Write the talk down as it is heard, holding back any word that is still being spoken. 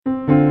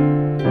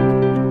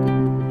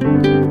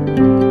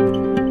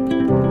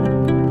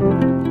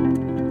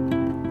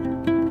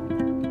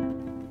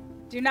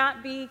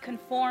not be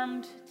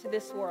conformed to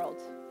this world,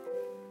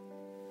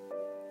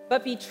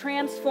 but be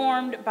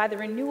transformed by the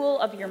renewal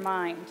of your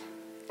mind,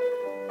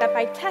 that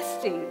by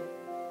testing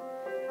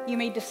you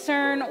may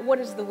discern what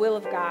is the will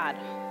of God,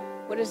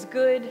 what is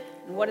good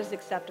and what is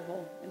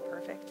acceptable and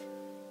perfect.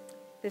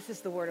 This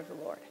is the word of the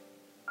Lord.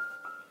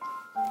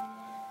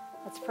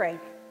 Let's pray.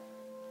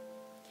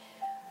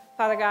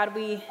 Father God,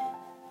 we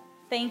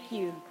thank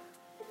you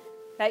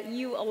that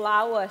you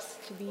allow us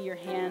to be your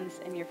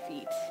hands and your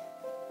feet,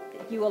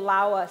 that you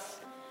allow us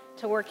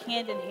to work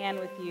hand in hand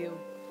with you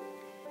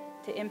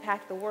to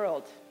impact the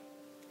world,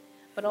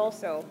 but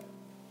also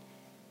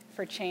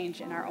for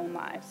change in our own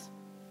lives.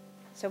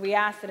 So we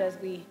ask that as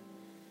we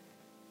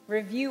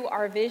review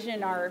our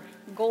vision, our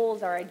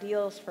goals, our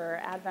ideals for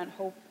Advent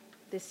Hope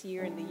this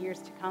year and the years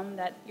to come,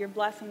 that your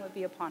blessing would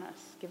be upon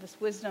us. Give us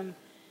wisdom,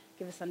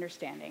 give us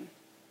understanding.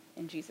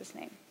 In Jesus'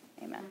 name,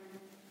 amen.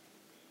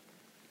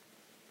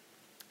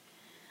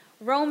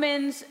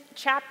 Romans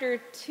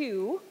chapter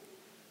 12,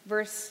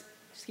 verse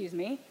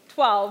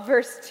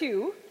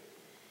 2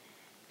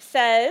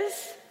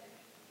 says,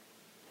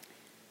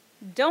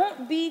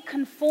 "Don't be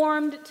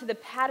conformed to the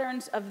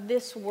patterns of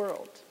this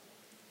world,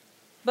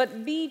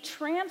 but be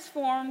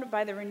transformed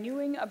by the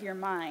renewing of your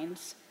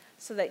minds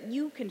so that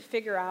you can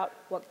figure out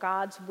what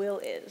God's will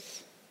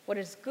is, what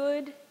is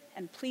good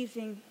and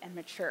pleasing and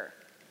mature."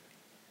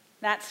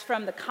 That's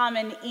from the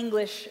Common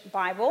English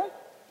Bible,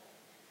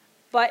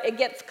 but it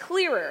gets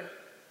clearer.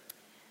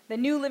 The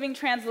New Living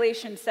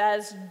Translation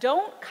says,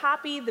 "Don't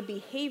copy the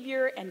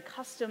behavior and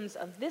customs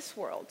of this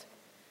world,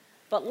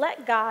 but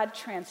let God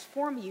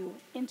transform you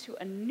into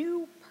a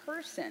new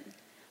person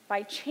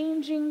by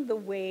changing the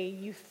way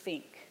you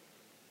think.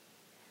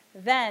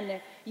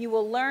 Then you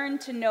will learn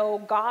to know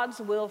God's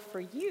will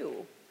for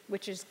you,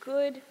 which is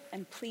good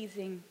and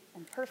pleasing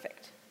and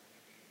perfect."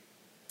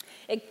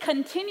 It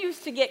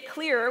continues to get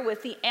clearer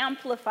with the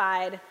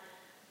Amplified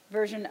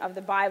version of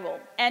the Bible.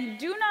 "And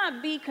do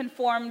not be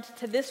conformed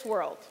to this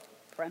world,"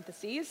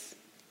 parentheses,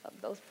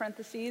 of those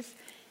parentheses,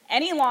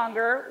 "any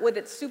longer with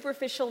its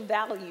superficial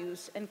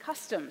values and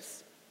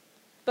customs,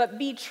 but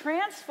be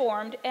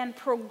transformed and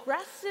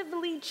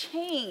progressively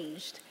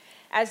changed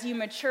as you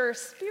mature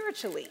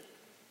spiritually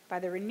by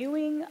the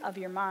renewing of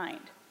your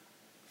mind,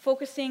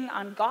 focusing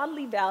on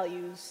godly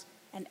values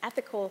and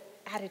ethical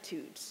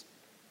attitudes,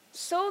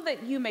 so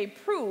that you may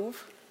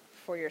prove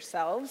for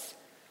yourselves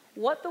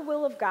what the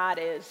will of God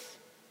is,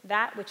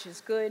 that which is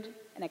good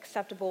and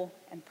acceptable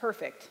and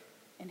perfect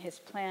in his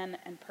plan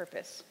and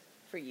purpose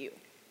for you."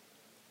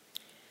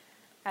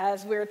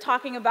 As we're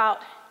talking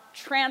about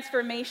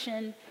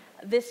transformation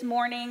this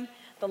morning,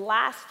 the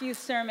last few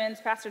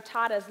sermons, Pastor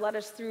Todd has led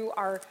us through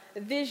our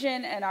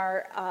vision and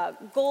our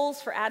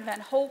goals for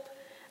Advent Hope,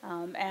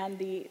 and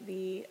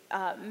the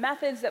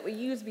methods that we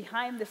use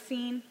behind the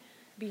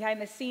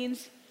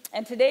scenes.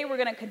 And today we're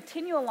going to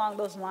continue along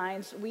those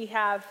lines. We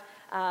have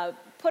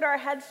put our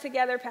heads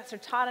together, Pastor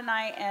Todd and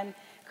I, and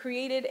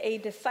created a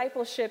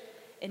discipleship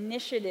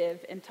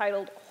initiative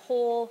entitled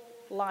Whole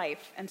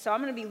Life. And so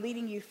I'm going to be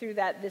leading you through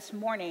that this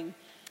morning.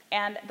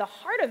 And the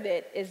heart of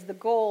it is the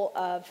goal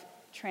of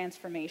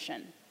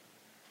transformation.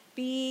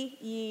 Be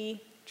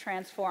ye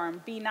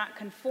transformed. Be not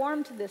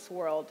conformed to this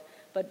world,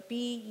 but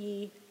be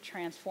ye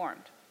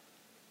transformed.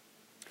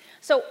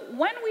 So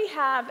when we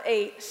have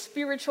a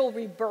spiritual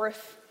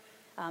rebirth,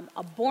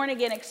 a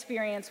born-again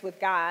experience with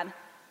God,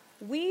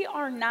 we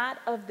are not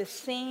of the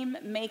same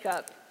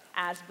makeup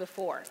as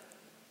before.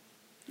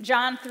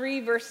 John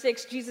 3, verse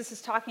 6, Jesus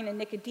is talking to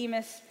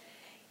Nicodemus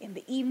in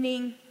the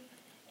evening,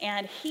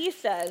 and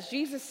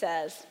Jesus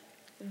says,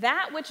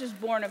 "That which is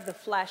born of the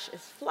flesh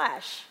is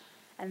flesh,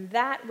 and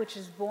that which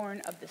is born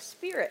of the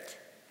Spirit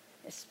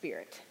is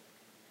spirit."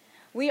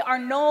 We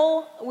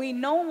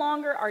no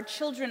longer are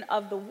children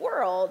of the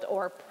world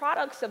or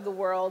products of the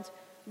world.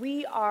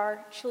 We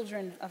are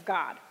children of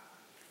God.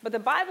 But the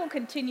Bible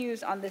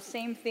continues on the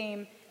same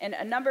theme in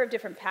a number of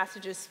different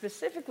passages,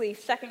 specifically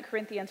 2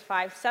 Corinthians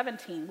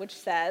 5:17, which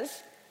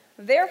says,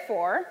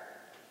 "Therefore,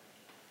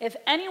 if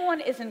anyone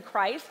is in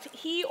Christ,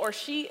 he or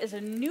she is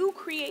a new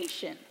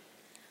creation.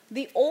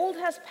 The old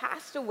has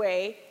passed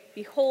away.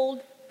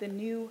 Behold, the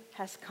new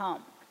has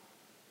come."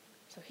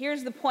 So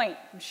here's the point.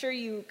 I'm sure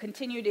you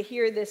continue to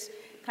hear this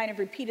kind of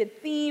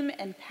repeated theme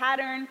and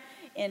pattern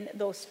in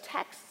those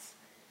texts.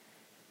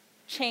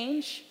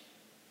 Change,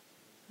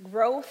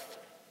 growth,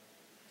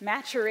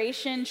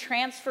 maturation,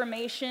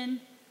 transformation,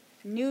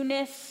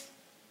 newness,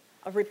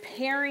 a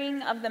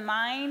repairing of the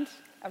mind,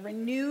 a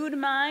renewed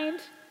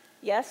mind.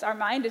 Yes, our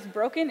mind is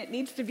broken. It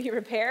needs to be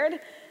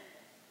repaired.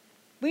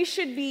 We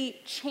should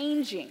be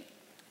changing,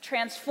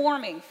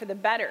 transforming for the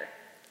better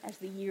as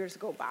the years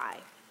go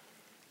by.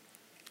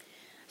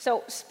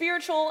 So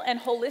spiritual and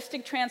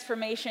holistic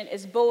transformation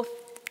is both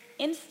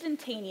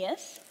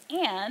instantaneous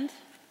and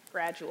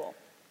gradual.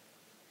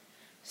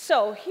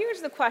 So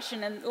here's the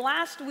question, and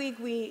last week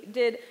we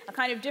did a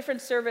kind of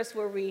different service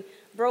where we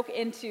broke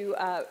into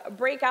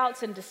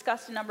breakouts and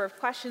discussed a number of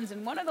questions,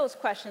 and one of those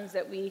questions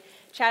that we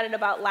chatted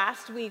about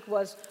last week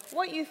was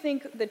what you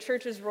think the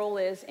church's role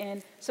is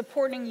in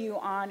supporting you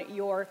on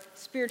your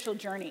spiritual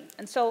journey.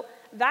 And so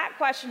that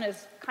question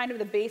is kind of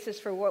the basis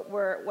for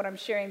what I'm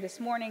sharing this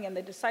morning in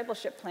the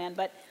discipleship plan,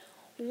 but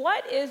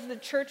what is the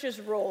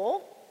church's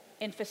role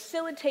in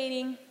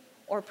facilitating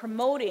or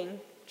promoting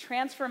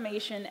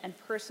transformation and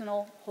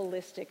personal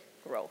holistic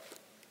growth?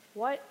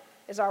 What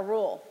is our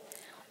role?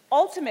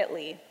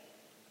 Ultimately,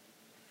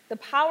 the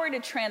power to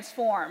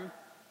transform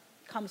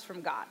comes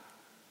from God.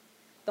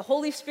 The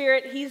Holy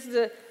Spirit, he's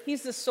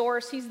the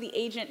source, he's the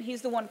agent,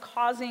 he's the one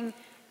causing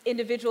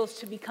individuals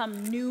to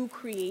become new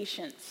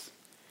creations.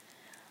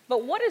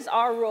 But what is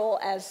our role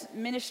as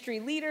ministry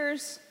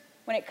leaders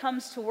when it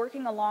comes to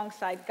working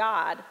alongside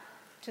God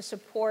to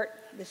support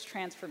this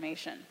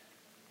transformation?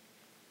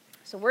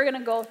 So we're going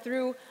to go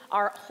through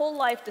our whole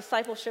life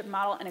discipleship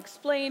model and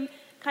explain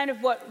kind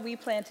of what we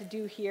plan to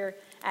do here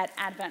at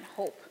Advent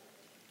Hope.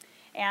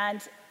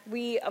 And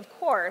we, of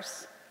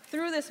course,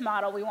 through this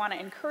model, we want to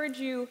encourage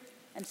you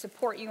and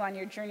support you on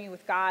your journey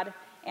with God.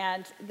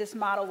 And this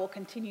model will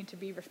continue to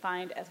be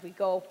refined as we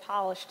go,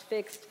 polished,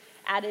 fixed,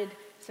 added,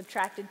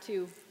 subtracted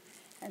to.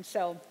 And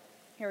so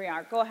here we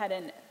are. Go ahead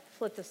and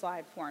flip the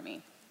slide for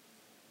me.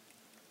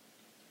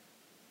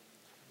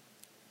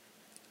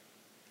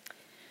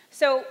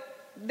 So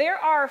there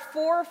are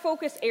 4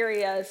 focus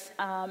areas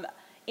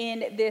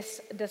in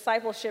this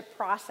discipleship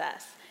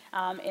process,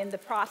 in the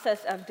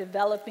process of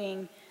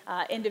developing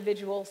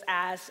individuals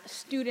as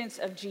students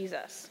of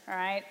Jesus, all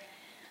right?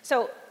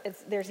 So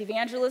there's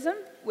evangelism,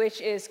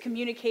 which is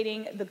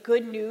communicating the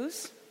good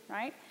news,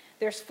 right?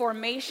 There's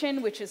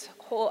formation, which is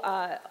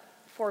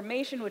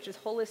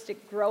holistic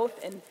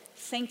growth and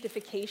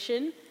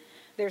sanctification.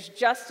 There's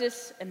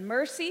justice and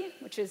mercy,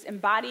 which is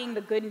embodying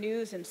the good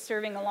news and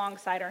serving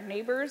alongside our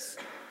neighbors.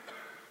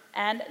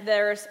 And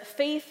there's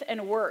faith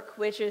and work,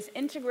 which is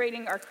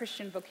integrating our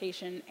Christian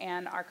vocation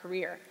and our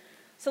career.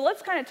 So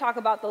let's kind of talk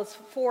about those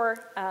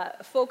 4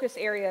 focus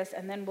areas,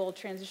 and then we'll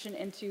transition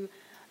into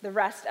the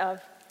rest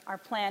of our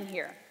plan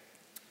here.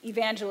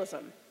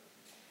 Evangelism.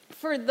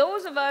 For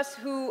those of us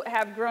who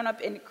have grown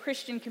up in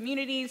Christian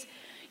communities,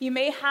 you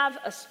may have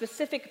a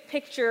specific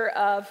picture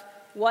of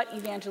what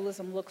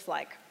evangelism looks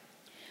like.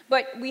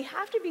 But we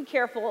have to be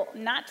careful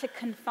not to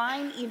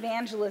confine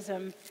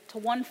evangelism to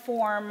one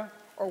form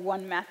or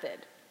one method.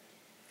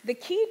 The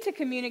key to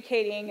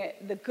communicating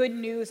the good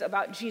news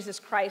about Jesus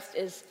Christ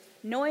is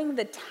knowing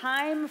the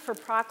time for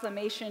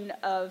proclamation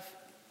of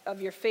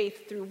your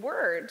faith through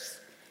words,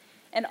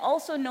 and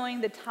also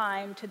knowing the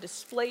time to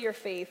display your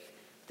faith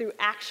through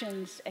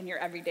actions in your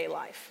everyday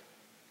life.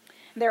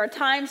 There are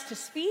times to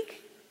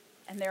speak,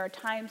 and there are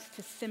times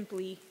to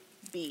simply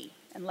be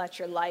and let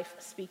your life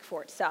speak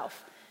for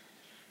itself.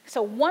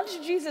 So once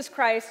Jesus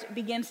Christ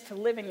begins to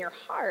live in your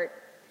heart,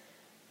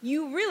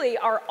 you really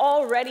are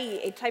already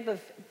a type of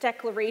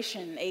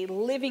declaration, a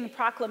living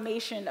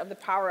proclamation of the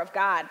power of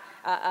God.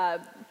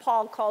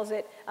 Paul calls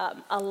it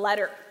a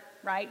letter,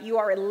 right? You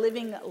are a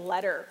living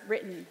letter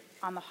written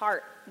on the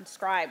heart,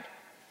 inscribed.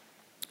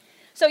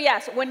 So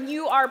yes, when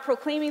you are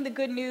proclaiming the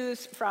good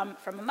news from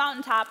a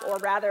mountaintop, or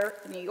rather,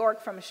 in New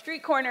York, from a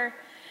street corner,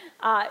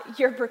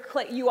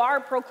 you are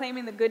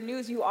proclaiming the good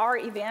news, you are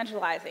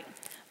evangelizing.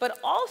 But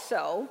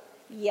also,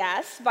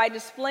 yes, by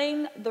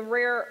displaying the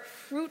rare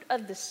fruit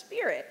of the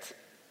Spirit,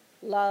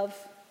 love,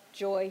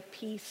 joy,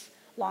 peace,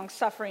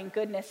 long-suffering,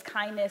 goodness,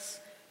 kindness,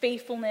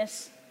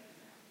 faithfulness,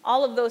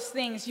 all of those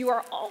things, you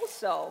are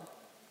also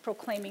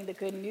proclaiming the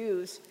good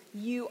news.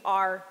 You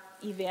are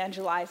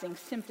evangelizing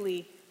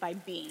simply by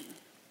being.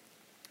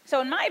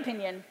 So in my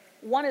opinion,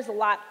 one is a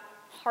lot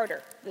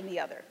harder than the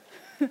other,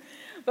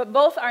 but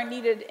both are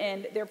needed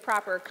in their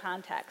proper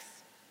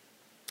contexts.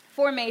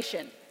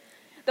 Formation.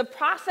 The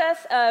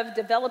process of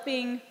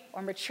developing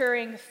or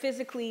maturing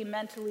physically,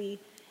 mentally,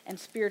 and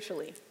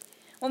spiritually.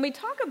 When we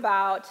talk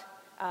about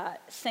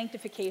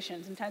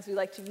sanctification, sometimes we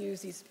like to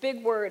use these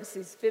big words,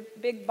 these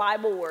big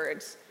Bible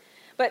words,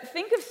 but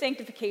think of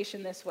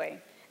sanctification this way.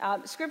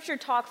 Scripture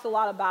talks a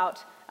lot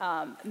about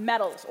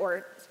metals,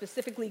 or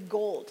specifically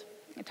gold.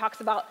 It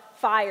talks about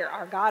fire.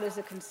 Our God is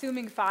a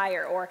consuming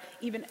fire, or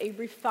even a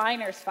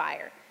refiner's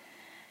fire.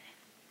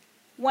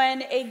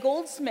 When a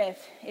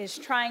goldsmith is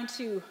trying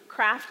to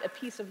craft a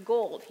piece of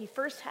gold, he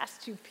first has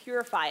to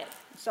purify it.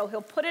 So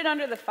he'll put it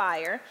under the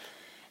fire,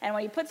 and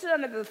when he puts it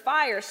under the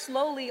fire,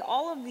 slowly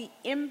all of the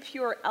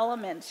impure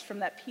elements from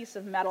that piece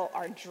of metal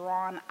are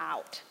drawn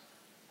out.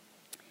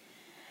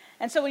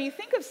 And so when you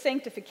think of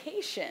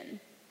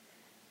sanctification,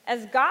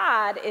 as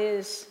God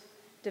is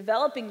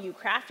developing you,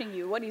 crafting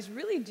you, what he's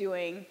really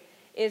doing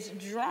is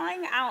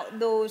drawing out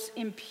those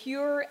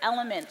impure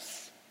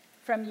elements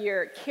from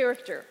your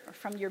character or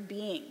from your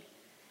being.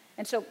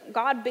 And so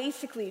God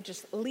basically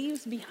just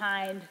leaves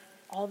behind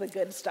all the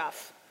good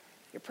stuff.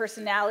 Your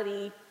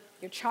personality,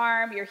 your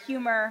charm, your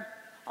humor,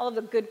 all of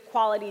the good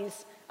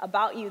qualities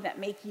about you that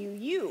make you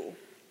you.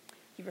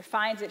 He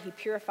refines it, he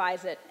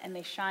purifies it, and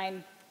they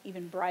shine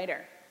even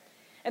brighter.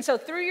 And so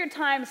through your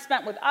time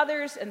spent with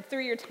others and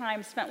through your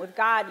time spent with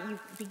God, you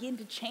begin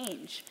to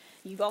change.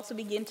 You also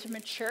begin to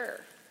mature,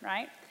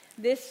 right?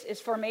 This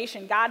is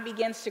formation. God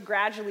begins to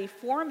gradually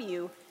form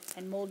you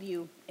and mold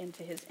you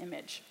into his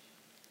image.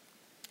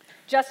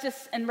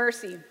 Justice and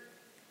mercy,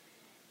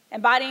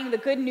 embodying the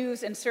good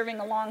news and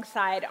serving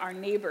alongside our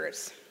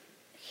neighbors.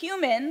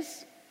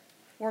 Humans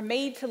were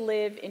made to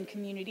live in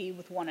community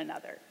with one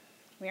another.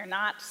 We are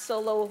not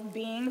solo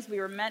beings. We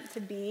were meant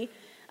to be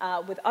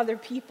with other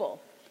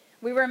people.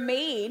 We were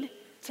made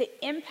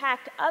to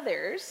impact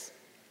others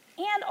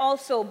and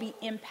also be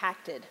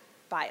impacted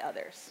by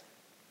others.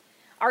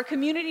 Our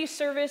community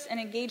service and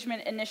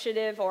engagement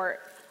initiative, or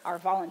our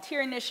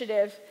volunteer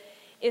initiative,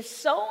 is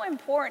so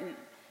important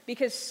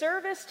because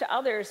service to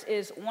others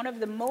is one of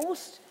the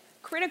most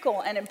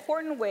critical and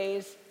important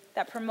ways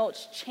that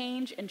promotes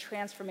change and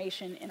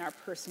transformation in our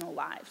personal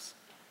lives.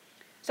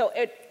 So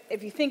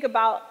if you think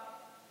about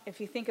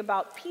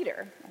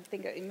Peter,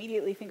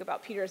 immediately think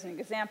about Peter as an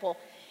example.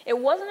 It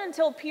wasn't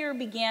until Peter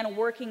began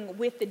working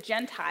with the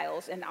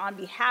Gentiles and on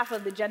behalf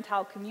of the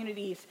Gentile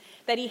communities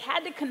that he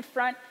had to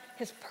confront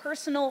his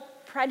personal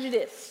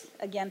prejudice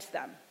against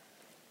them.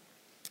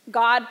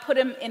 God put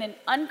him in an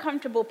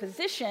uncomfortable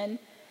position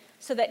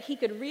so that he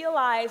could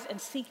realize and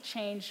seek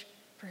change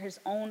for his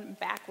own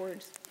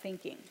backwards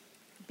thinking.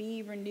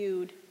 Be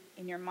renewed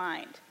in your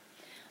mind.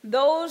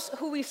 Those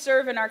who we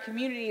serve in our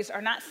communities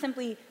are not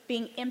simply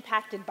being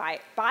impacted by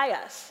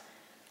us.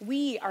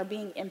 We are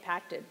being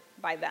impacted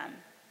by them.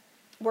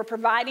 We're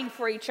providing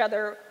for each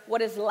other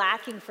what is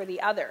lacking for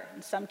the other.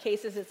 In some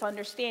cases, it's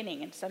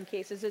understanding. In some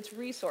cases, it's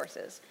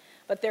resources.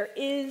 But there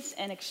is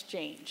an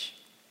exchange.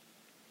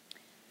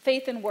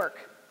 Faith and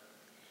work.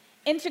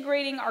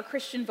 Integrating our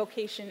Christian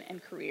vocation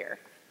and career.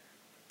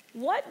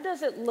 What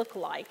does it look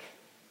like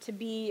to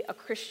be a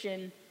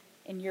Christian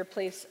in your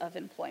place of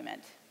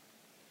employment?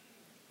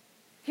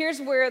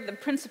 Here's where the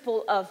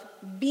principle of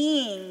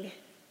being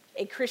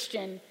a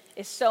Christian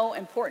is so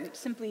important.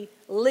 Simply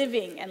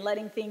living and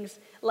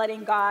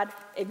letting God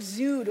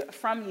exude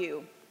from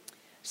you.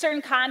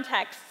 Certain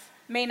contexts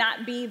may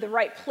not be the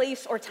right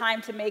place or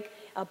time to make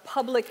a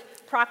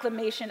public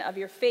proclamation of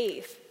your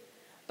faith.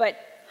 But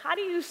how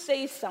do you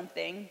say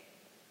something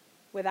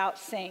without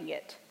saying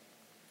it?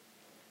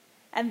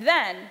 And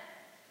then,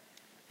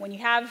 when you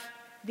have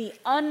the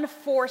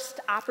unforced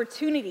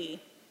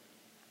opportunity,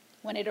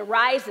 when it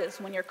arises,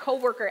 when your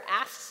coworker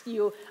asks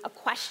you a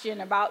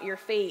question about your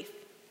faith,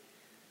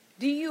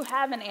 do you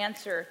have an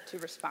answer to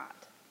respond?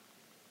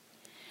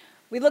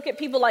 We look at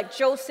people like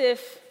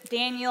Joseph,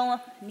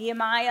 Daniel,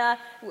 Nehemiah,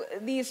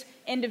 these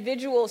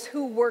individuals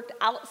who worked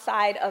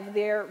outside of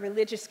their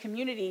religious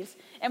communities,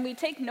 and we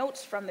take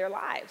notes from their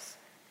lives.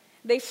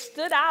 They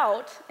stood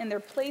out in their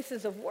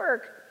places of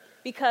work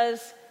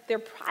because in their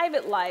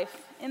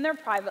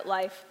private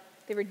life,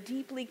 they were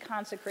deeply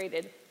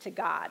consecrated to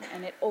God,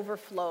 and it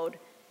overflowed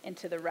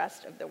into the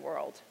rest of the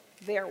world,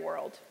 their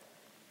world.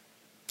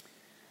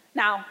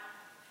 Now,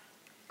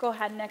 go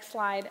ahead, next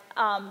slide.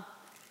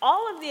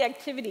 All of the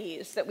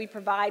activities that we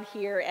provide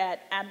here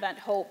at Advent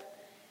Hope,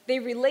 they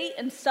relate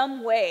in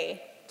some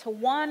way to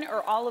one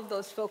or all of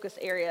those focus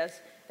areas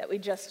that we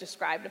just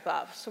described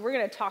above. So we're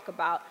going to talk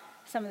about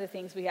some of the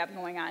things we have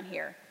going on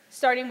here,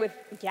 starting with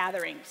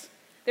gatherings.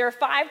 There are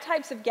 5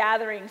 types of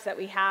gatherings that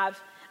we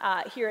have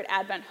here at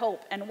Advent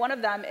Hope, and one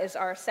of them is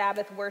our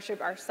Sabbath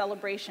worship, our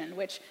celebration,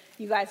 which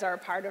you guys are a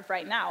part of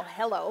right now.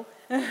 Hello.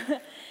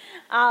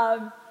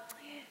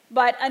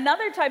 But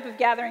another type of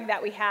gathering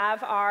that we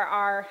have are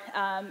our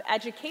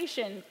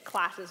education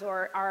classes,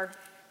 or our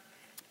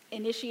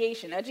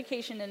education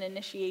and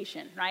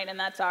initiation, right? And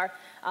that's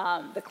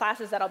the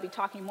classes that I'll be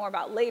talking more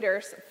about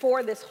later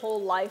for this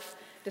whole life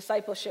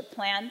discipleship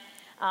plan,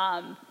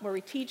 where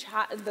we teach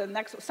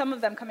some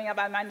of them coming up.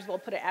 I might as well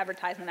put an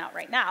advertisement out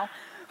right now.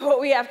 What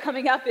we have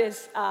coming up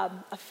is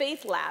a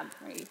faith lab,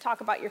 where you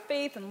talk about your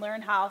faith and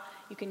learn how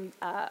you can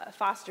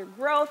foster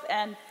growth.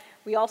 And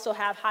we also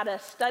have how to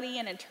study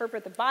and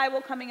interpret the Bible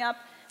coming up.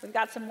 We've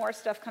got some more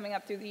stuff coming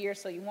up through the year,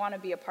 so you want to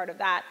be a part of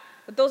that.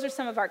 But those are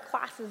some of our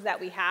classes that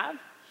we have.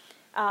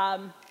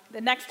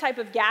 The next type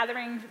of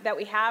gathering that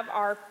we have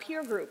are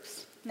peer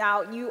groups.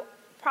 Now, you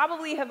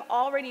probably have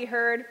already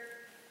heard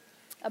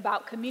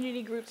about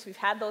community groups. We've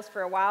had those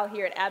for a while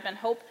here at Advent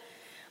Hope.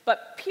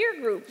 But peer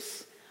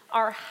groups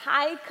are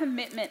high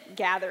commitment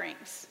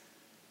gatherings.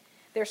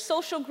 They're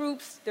social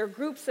groups. They're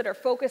groups that are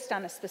focused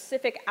on a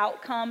specific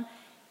outcome,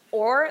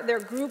 or they're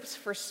groups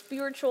for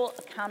spiritual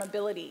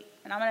accountability.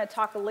 And I'm going to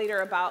talk later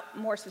about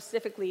more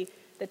specifically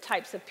the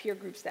types of peer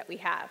groups that we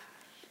have.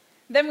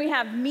 Then we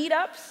have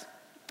meetups,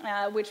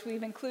 which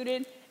we've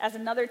included as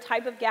another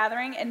type of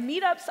gathering. And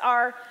meetups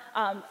are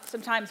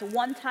sometimes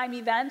one-time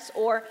events,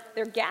 or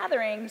they're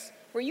gatherings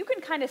where you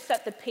can kind of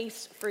set the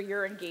pace for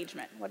your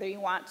engagement, whether you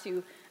want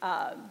to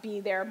be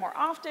there more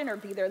often or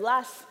be there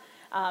less.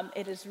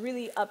 It is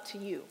really up to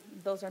you.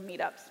 Those are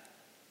meetups.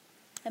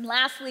 And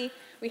lastly,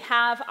 we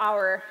have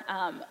our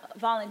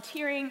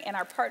volunteering and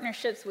our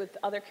partnerships with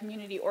other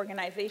community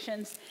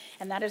organizations,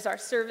 and that is our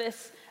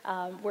service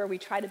where we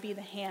try to be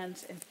the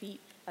hands and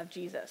feet of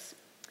Jesus.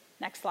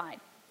 Next slide.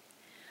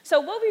 So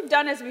what we've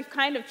done is we've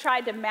kind of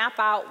tried to map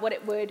out what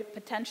it would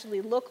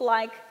potentially look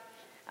like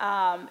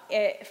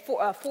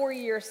for a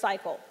 4-year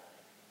cycle.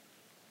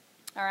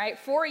 All right,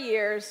 4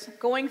 years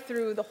going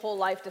through the whole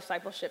life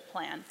discipleship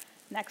plan.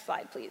 Next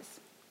slide, please.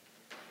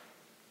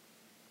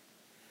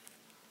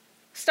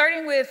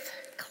 Starting with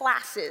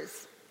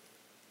classes.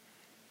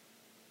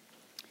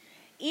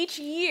 Each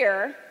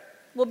year,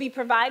 we'll be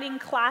providing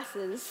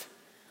classes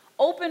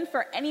open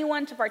for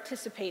anyone to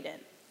participate in.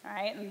 All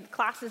right, and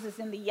classes is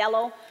in the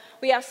yellow.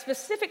 We have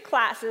specific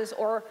classes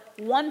or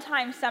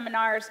one-time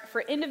seminars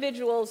for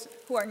individuals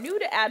who are new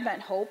to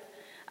Advent Hope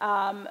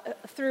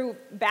through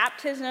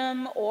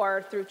baptism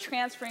or through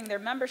transferring their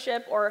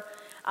membership or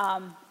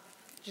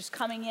just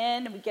coming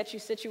in and we get you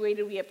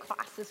situated. We have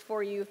classes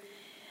for you.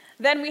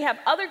 Then we have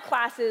other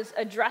classes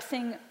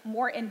addressing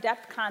more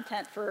in-depth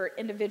content for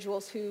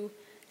individuals who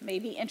may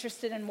be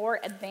interested in more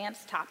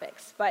advanced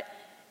topics. But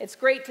it's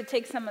great to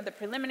take some of the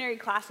preliminary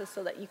classes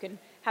so that you can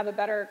have a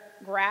better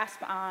grasp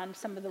on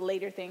some of the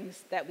later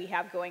things that we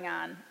have going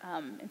on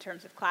in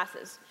terms of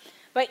classes.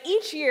 But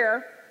each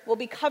year, we'll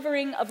be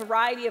covering a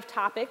variety of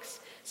topics.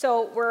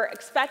 So we're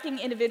expecting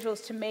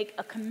individuals to make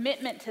a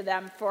commitment to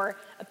them for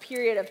a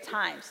period of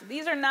time. So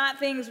these are not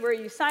things where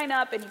you sign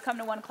up and you come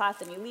to one class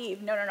and you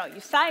leave. No, no, no.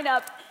 You sign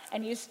up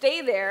and you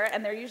stay there,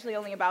 and they're usually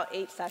only about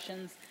 8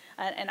 sessions,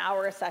 an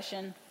hour a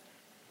session.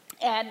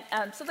 And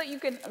so that you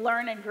can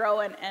learn and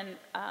grow and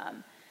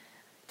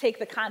take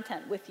the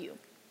content with you.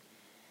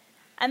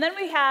 And then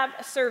we have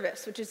a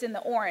service, which is in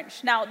the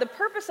orange. Now, the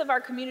purpose of our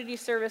community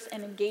service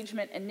and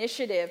engagement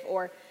initiative,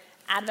 or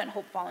Advent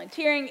Hope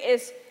Volunteering,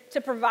 is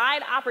to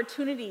provide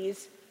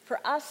opportunities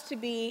for us to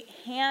be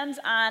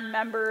hands-on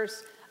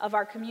members of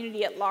our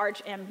community at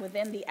large and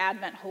within the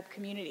Advent Hope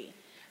community.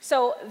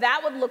 So that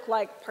would look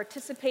like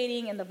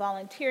participating in the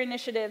volunteer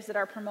initiatives that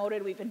are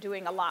promoted. We've been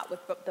doing a lot with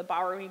the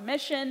Bowery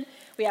Mission.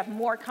 We have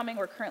more coming.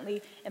 We're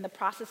currently in the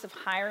process of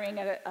hiring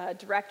a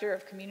director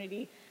of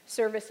community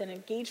service and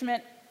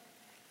engagement.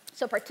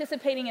 So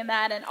participating in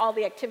that and all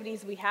the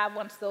activities we have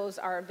once those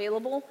are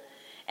available.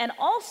 And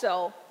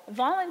also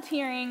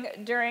volunteering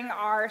during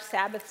our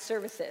Sabbath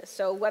services.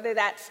 So whether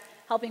that's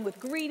helping with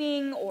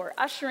greeting or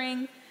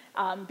ushering,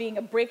 being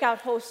a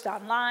breakout host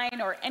online,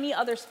 or any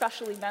other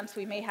special events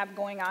we may have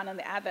going on in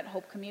the Advent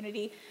Hope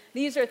community,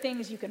 these are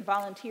things you can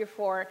volunteer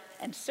for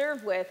and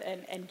serve with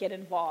and get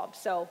involved.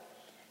 So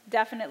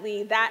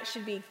definitely that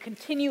should be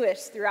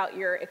continuous throughout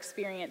your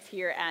experience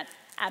here at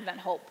Advent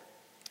Hope.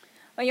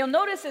 Well, you'll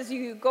notice as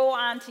you go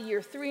on to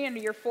year 3 and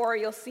year 4,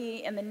 you'll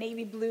see in the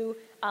navy blue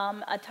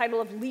a title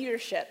of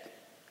leadership.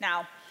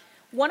 Now,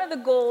 one of the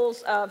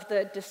goals of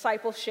the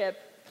discipleship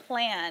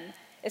plan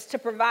is to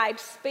provide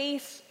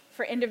space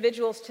for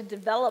individuals to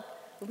develop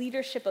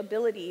leadership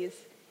abilities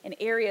in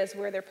areas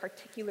where they're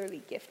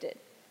particularly gifted.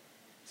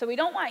 So we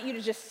don't want you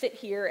to just sit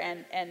here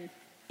and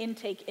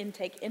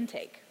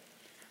intake.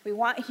 We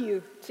want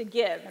you to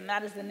give, and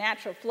that is the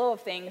natural flow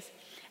of things.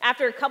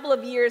 After a couple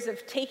of years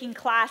of taking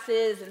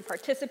classes and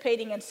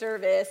participating in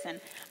service and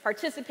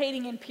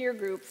participating in peer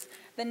groups,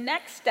 the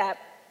next step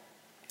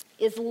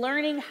is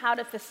learning how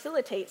to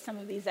facilitate some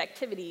of these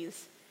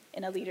activities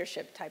in a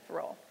leadership type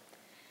role.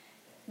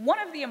 One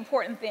of the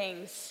important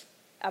things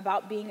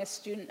about being a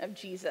student of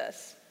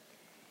Jesus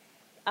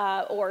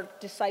or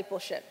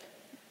discipleship,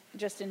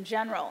 just in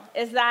general,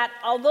 is that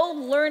although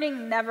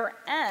learning never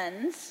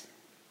ends,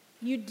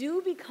 you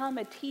do become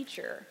a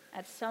teacher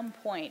at some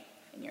point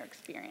in your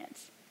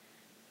experience.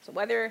 So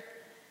whether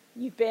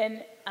you've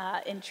been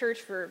in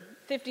church for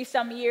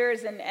 50-some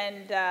years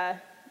and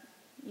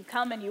you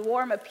come and you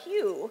warm a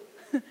pew,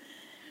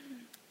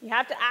 you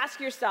have to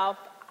ask yourself,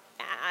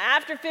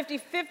 after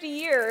 50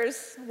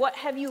 years, what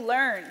have you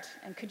learned?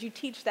 And could you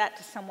teach that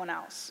to someone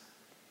else?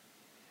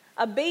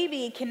 A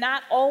baby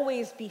cannot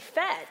always be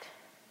fed.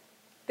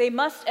 They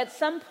must at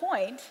some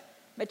point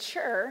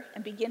mature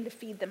and begin to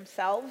feed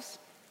themselves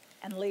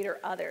and later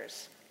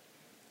others.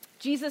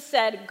 Jesus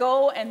said,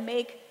 go and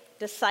make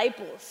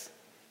disciples.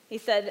 He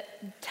said,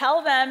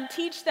 tell them,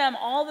 teach them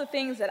all the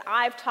things that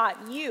I've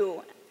taught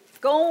you.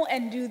 Go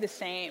and do the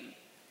same.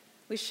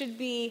 We should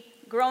be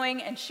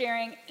growing and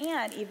sharing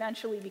and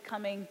eventually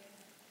becoming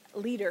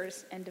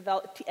leaders and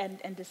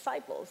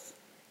disciples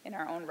in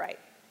our own right.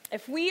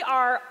 If we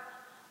are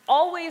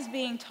always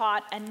being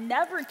taught and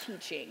never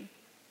teaching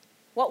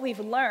what we've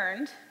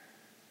learned,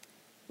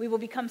 we will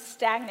become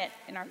stagnant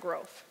in our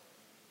growth.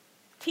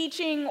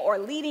 Teaching, or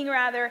leading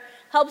rather,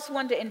 helps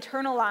one to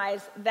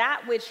internalize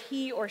that which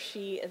he or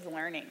she is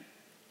learning.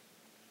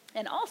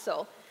 And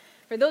also,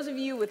 for those of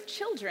you with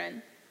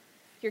children,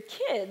 your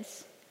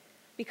kids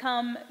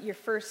become your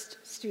first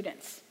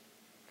students,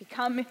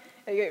 become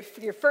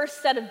your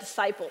first set of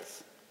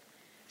disciples.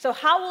 So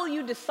how will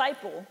you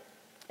disciple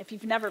if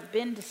you've never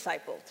been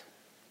discipled?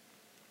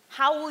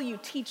 How will you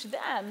teach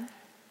them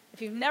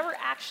if you've never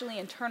actually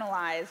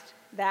internalized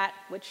that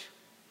which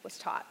was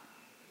taught.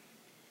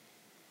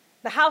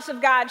 The house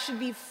of God should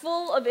be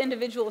full of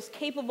individuals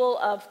capable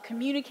of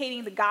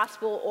communicating the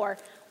gospel or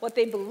what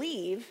they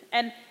believe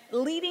and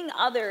leading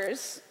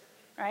others,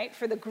 right,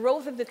 for the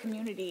growth of the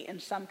community in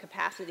some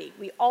capacity.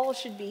 We all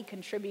should be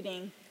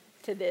contributing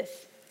to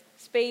this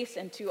space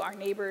and to our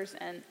neighbors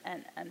and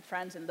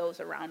friends and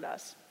those around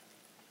us.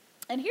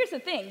 And here's the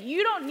thing,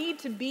 you don't need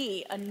to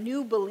be a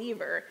new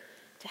believer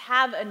to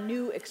have a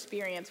new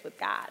experience with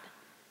God.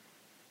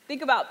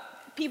 Think about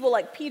people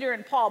like Peter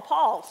and Paul.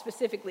 Paul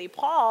specifically.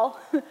 Paul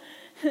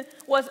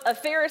was a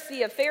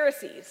Pharisee of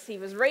Pharisees. He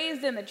was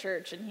raised in the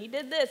church, and he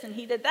did this and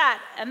he did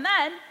that. And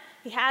then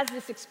he has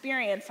this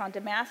experience on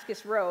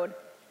Damascus Road,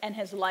 and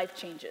his life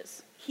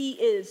changes. He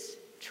is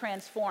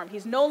transformed.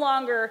 He's no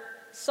longer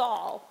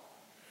Saul,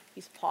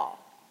 he's Paul,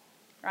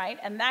 right?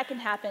 And that can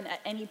happen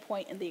at any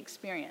point in the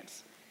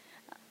experience.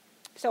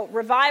 So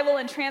revival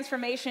and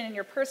transformation in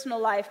your personal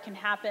life can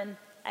happen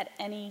at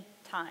any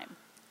time.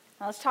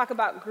 Now let's talk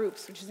about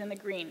groups, which is in the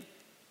green.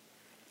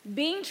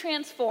 Being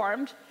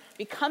transformed,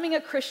 becoming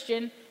a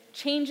Christian,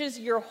 changes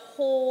your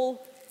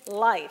whole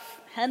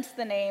life, hence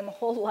the name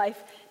Whole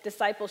Life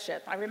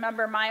Discipleship. I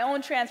remember my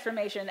own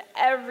transformation.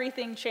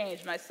 Everything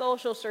changed. My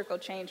social circle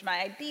changed.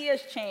 My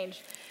ideas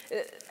changed.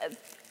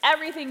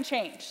 Everything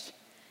changed.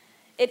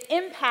 It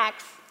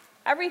impacts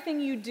everything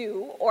you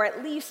do, or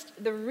at least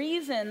the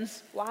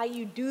reasons why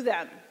you do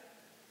them,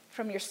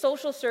 from your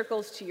social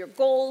circles to your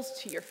goals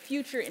to your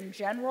future in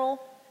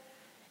general.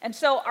 And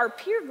so our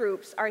peer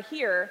groups are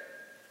here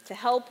to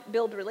help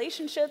build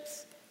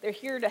relationships. They're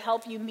here to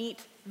help you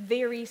meet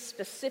very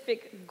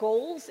specific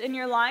goals in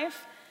your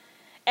life.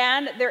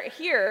 And they're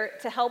here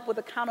to help with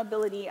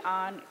accountability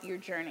on your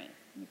journey,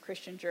 your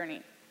Christian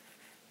journey.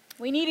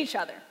 We need each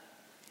other.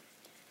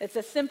 It's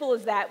as simple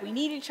as that. We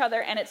need each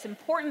other, and it's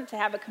important to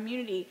have a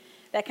community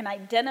that can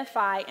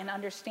identify and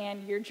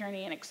understand your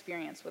journey and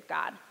experience with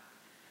God.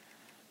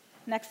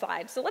 Next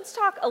slide. So let's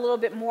talk a little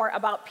bit more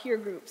about peer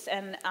groups,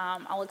 and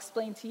I'll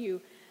explain to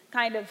you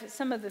kind of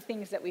some of the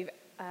things that we've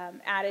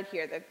added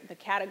here, the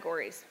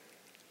categories.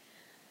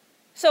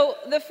 So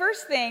the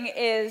first thing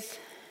is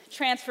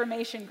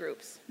transformation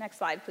groups. Next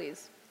slide,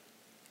 please.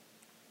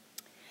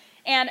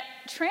 And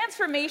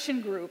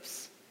transformation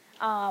groups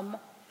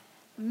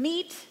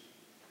meet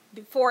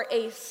for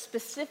a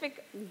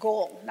specific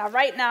goal. Now,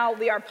 right now,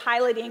 we are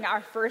piloting our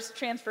first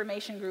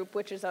transformation group,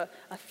 which is a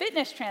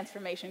fitness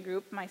transformation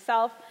group,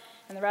 myself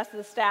and the rest of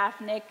the staff,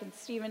 Nick and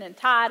Stephen and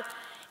Todd.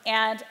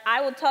 And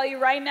I will tell you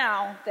right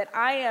now that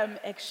I am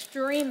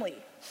extremely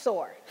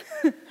sore.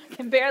 I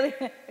can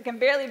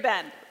barely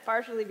bend,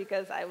 partially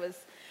because I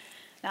was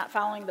not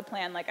following the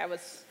plan like it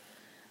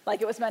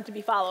was meant to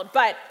be followed.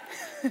 But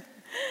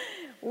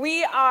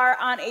we are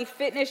on a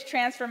fitness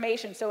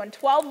transformation. So in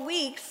 12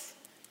 weeks,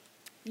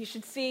 you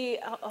should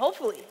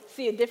hopefully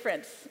see a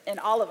difference in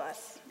all of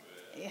us.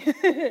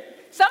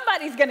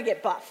 Somebody's going to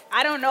get buff.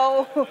 I don't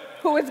know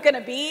who it's going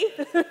to be,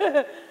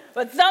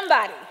 but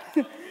somebody.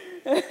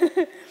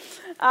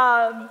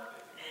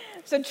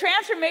 So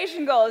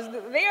transformation goals,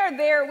 they are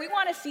there. We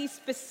want to see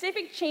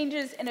specific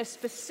changes in a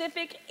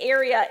specific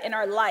area in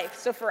our life.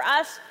 So for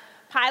us,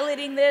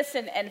 piloting this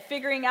and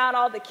figuring out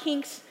all the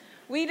kinks,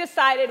 we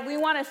decided we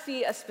want to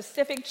see a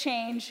specific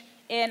change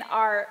in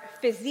our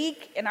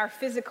physique, in our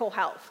physical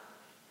health.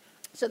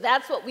 So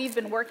that's what we've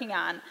been working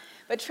on.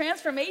 But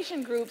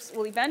transformation groups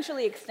will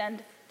eventually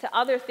extend to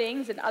other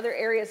things in other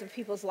areas of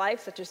people's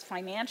lives, such as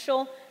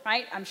financial,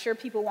 right? I'm sure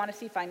people want to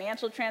see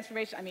financial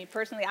transformation. I mean,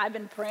 personally, I've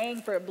been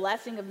praying for a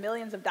blessing of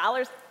millions of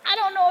dollars. I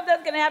don't know if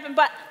that's going to happen,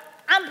 but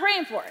I'm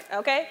praying for it,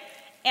 okay?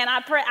 And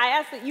I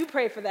ask that you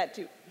pray for that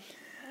too.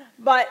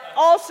 But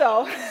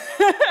also, for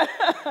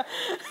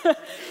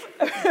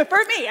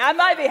me, on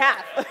my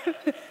behalf,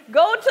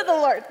 go to the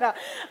Lord. No.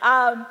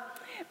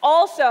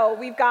 Also,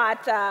 we've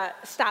got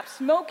Stop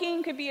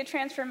Smoking could be a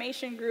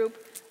transformation group,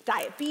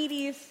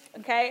 diabetes,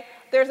 okay?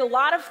 There's a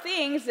lot of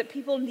things that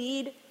people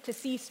need to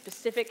see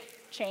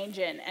specific change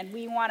in, and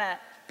we want to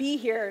be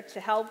here to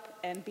help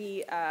and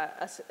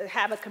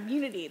have a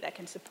community that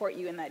can support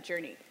you in that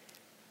journey.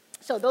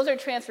 So those are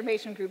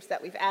transformation groups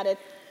that we've added,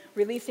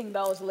 releasing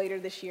those later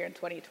this year in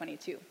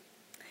 2022.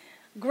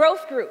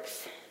 Growth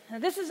groups. Now,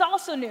 this is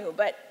also new,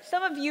 but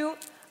some of you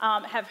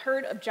have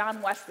heard of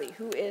John Wesley,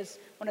 who is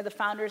one of the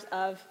founders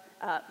of,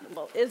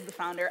 is the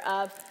founder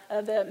of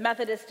the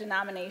Methodist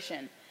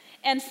denomination.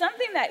 And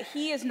something that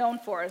he is known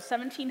for,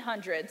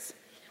 1700s,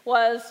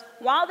 was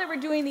while they were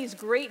doing these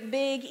great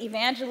big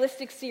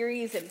evangelistic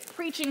series and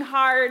preaching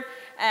hard,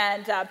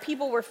 and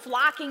people were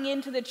flocking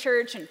into the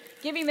church and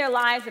giving their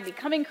lives and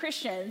becoming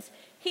Christians,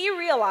 he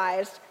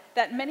realized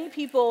that many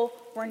people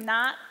were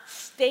not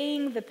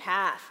staying the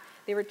path.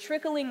 They were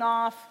trickling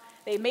off,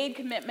 they made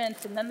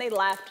commitments, and then they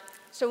left.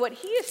 So what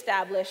he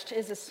established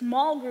is a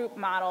small group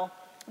model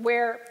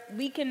where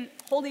we can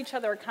hold each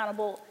other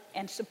accountable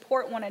and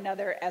support one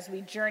another as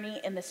we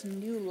journey in this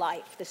new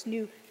life, this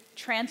new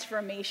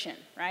transformation,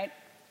 right?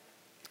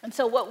 And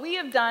so what we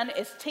have done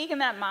is taken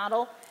that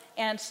model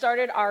and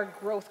started our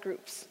growth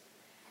groups.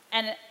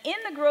 And in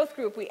the growth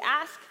group, we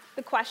ask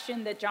the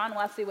question that John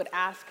Wesley would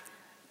ask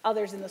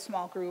others in the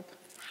small group: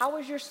 how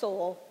is your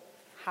soul?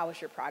 How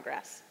is your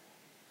progress?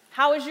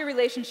 How is your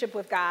relationship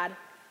with God?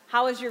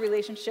 How is your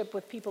relationship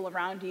with people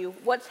around you?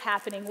 What's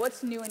happening?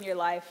 What's new in your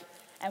life?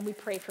 And we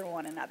pray for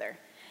one another.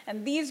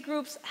 And these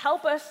groups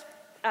help us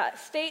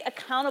stay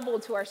accountable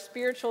to our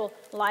spiritual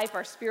life,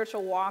 our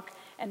spiritual walk,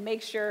 and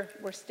make sure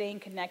we're staying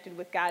connected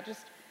with God.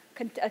 Just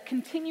a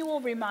continual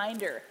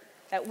reminder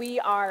that we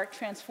are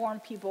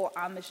transformed people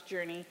on this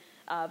journey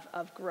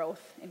of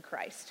growth in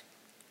Christ.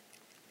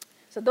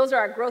 So those are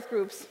our growth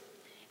groups.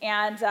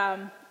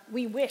 And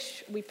we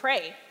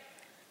pray,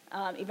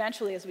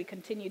 eventually as we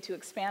continue to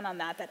expand on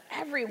that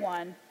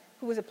everyone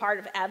who is a part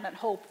of Advent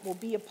Hope will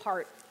be a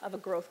part of a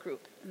growth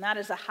group. And that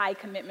is a high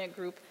commitment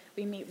group.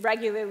 We meet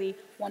regularly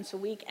once a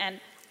week. And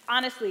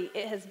honestly,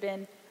 it has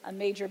been a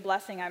major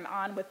blessing. I'm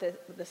on with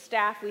the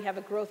staff. We have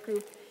a growth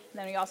group. And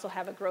then we also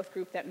have a growth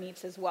group that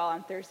meets as well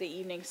on Thursday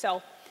evening.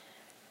 So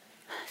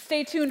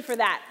stay tuned for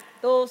that.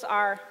 Those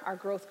are our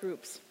growth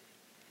groups.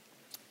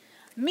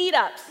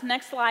 Meetups.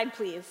 Next slide,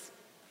 please.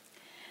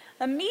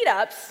 The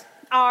meetups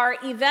are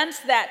events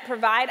that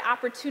provide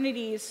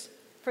opportunities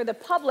for the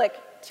public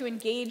to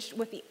engage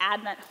with the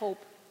Advent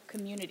Hope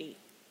community.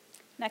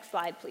 Next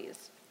slide,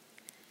 please.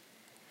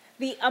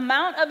 The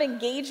amount of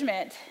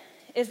engagement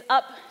is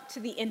up to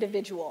the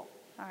individual,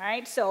 all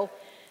right? So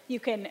you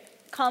can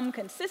come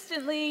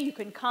consistently, you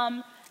can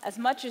come as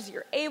much as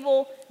you're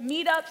able.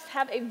 Meetups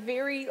have a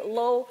very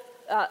low,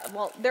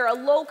 they're a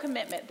low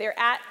commitment. They're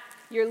at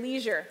your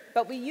leisure.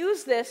 But we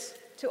use this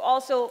to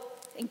also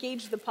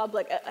engage the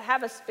public,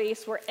 have a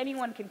space where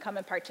anyone can come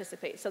and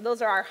participate. So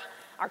those are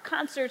our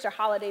concerts, our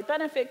holiday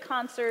benefit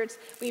concerts.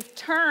 We've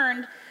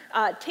turned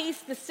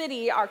Taste the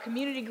City, our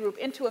community group,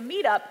 into a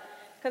meetup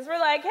because we're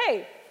like,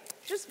 hey,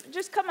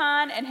 just come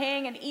on and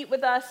hang and eat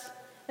with us.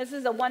 This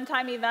is a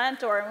one-time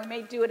event, or we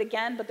may do it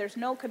again, but there's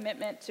no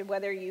commitment to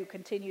whether you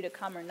continue to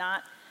come or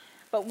not.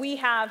 But we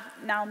have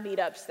now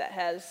meetups that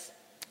has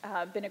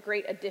been a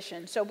great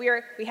addition. So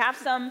we have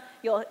some,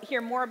 you'll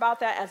hear more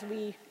about that as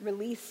we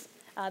release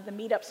the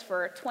meetups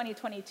for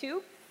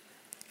 2022,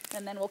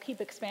 and then we'll keep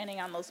expanding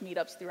on those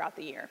meetups throughout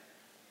the year.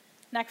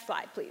 Next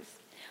slide, please.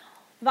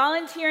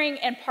 Volunteering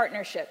and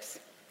partnerships.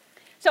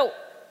 So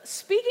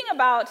speaking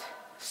about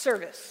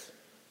service,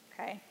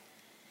 okay,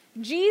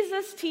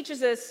 Jesus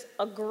teaches us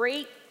a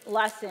great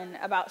lesson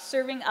about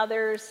serving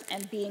others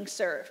and being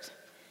served.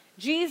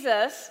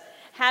 Jesus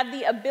had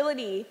the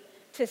ability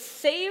to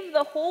save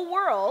the whole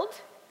world,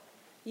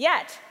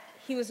 yet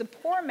he was a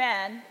poor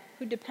man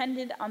who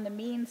depended on the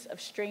means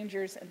of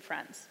strangers and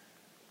friends.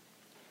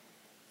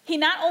 He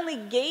not only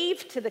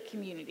gave to the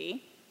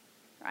community,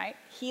 right,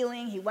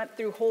 healing, he went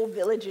through whole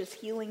villages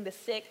healing the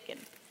sick,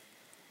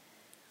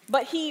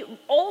 but he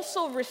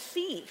also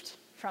received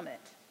from it.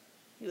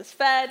 He was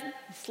fed,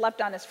 he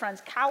slept on his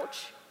friend's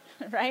couch,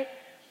 right?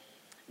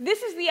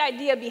 This is the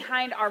idea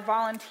behind our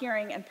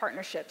volunteering and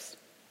partnerships.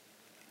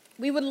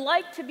 We would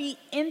like to be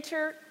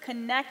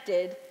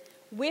interconnected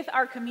with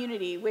our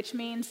community, which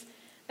means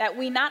that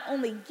we not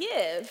only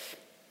give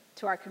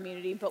to our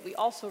community, but we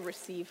also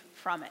receive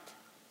from it.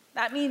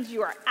 That means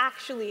you are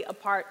actually a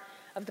part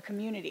of the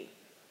community,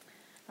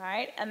 all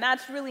right? And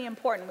that's really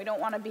important. We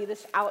don't want to be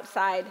this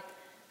outside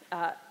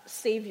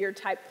savior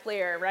type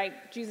player,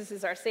 right? Jesus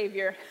is our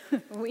savior.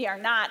 We are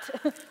not.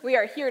 We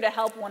are here to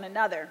help one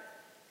another.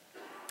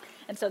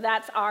 And so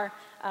that's our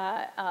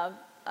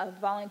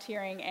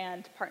volunteering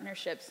and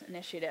partnerships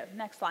initiative.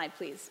 Next slide,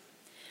 please.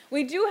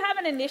 We do have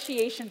an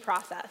initiation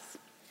process.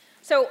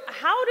 So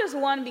how does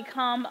one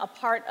become a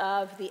part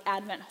of the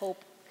Advent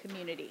Hope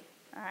community?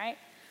 All right.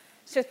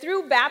 So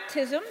through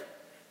baptism,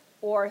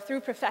 or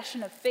through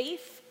profession of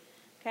faith,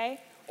 okay,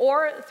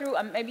 or through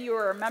maybe you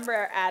were a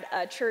member at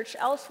a church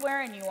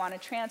elsewhere and you want to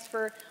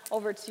transfer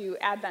over to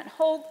Advent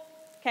Hope,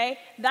 okay,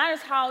 that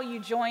is how you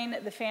join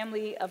the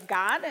family of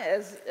God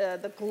as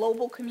the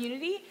global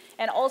community,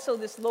 and also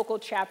this local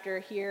chapter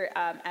here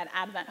at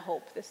Advent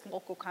Hope, this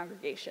local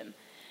congregation.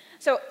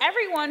 So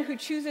everyone who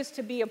chooses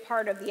to be a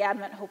part of the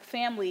Advent Hope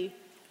family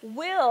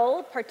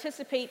will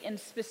participate in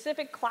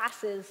specific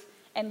classes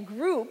and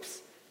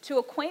groups to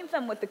acquaint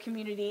them with the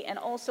community and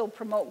also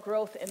promote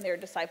growth in their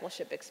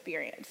discipleship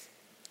experience.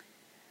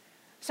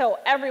 So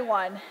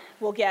everyone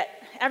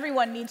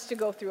needs to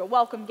go through a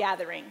welcome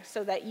gathering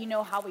so that you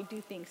know how we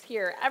do things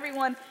here.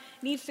 Everyone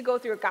needs to go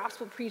through a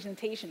gospel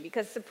presentation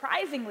because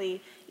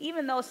surprisingly,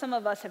 even though some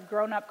of us have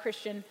grown up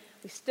Christian,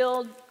 we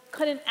still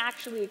couldn't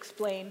actually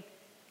explain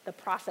the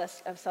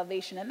process of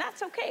salvation, and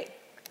that's okay.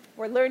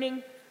 We're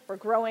learning, we're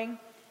growing,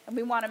 and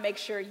we want to make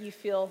sure you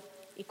feel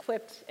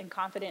equipped and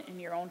confident in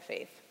your own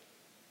faith.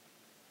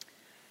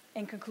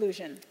 In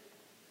conclusion,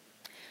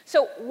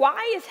 so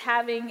why is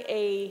having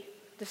a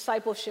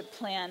discipleship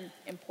plan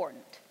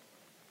important?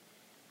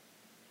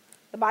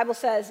 The Bible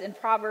says in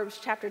Proverbs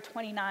chapter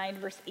 29,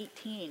 verse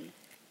 18,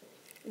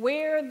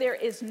 where there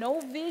is no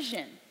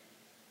vision,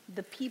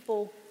 the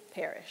people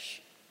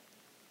perish.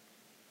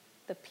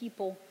 The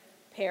people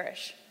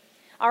perish.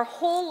 Our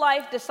whole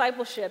life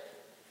discipleship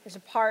is a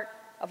part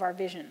of our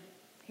vision.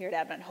 here at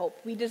Advent Hope.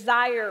 We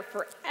desire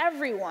for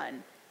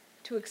everyone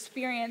to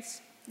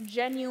experience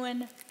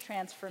genuine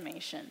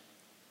transformation.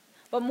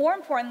 But more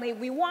importantly,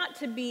 we want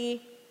to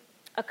be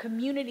a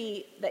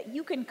community that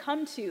you can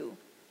come to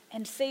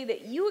and say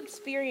that you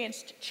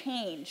experienced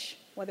change,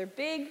 whether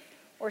big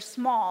or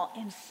small,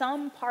 in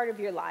some part of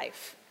your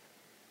life.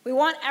 We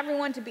want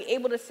everyone to be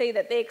able to say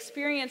that they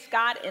experienced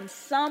God in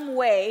some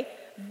way,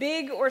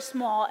 big or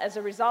small, as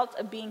a result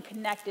of being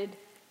connected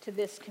to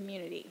this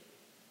community.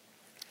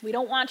 We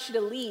don't want you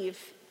to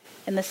leave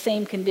in the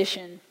same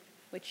condition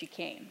which you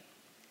came.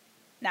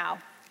 Now,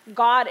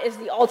 God is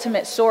the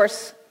ultimate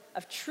source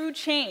of true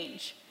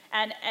change.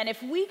 And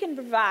if we can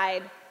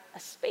provide a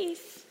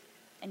space,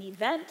 an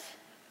event,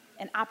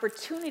 an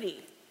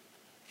opportunity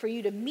for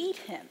you to meet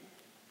him,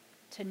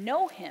 to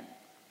know him,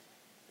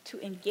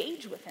 to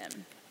engage with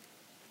him,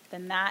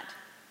 then that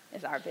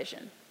is our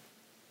vision.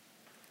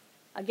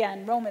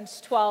 Again,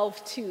 Romans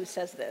 12:2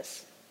 says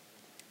this: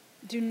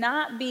 "Do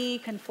not be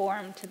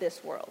conformed to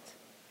this world,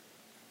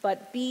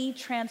 but be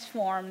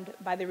transformed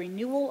by the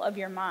renewal of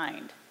your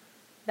mind,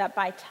 that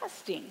by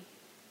testing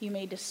you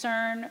may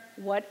discern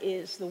what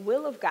is the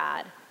will of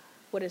God,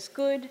 what is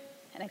good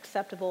and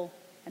acceptable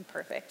and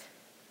perfect."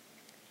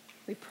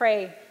 We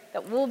pray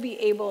that we'll be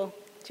able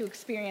to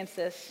experience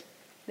this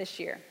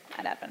year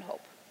at Advent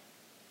Hope.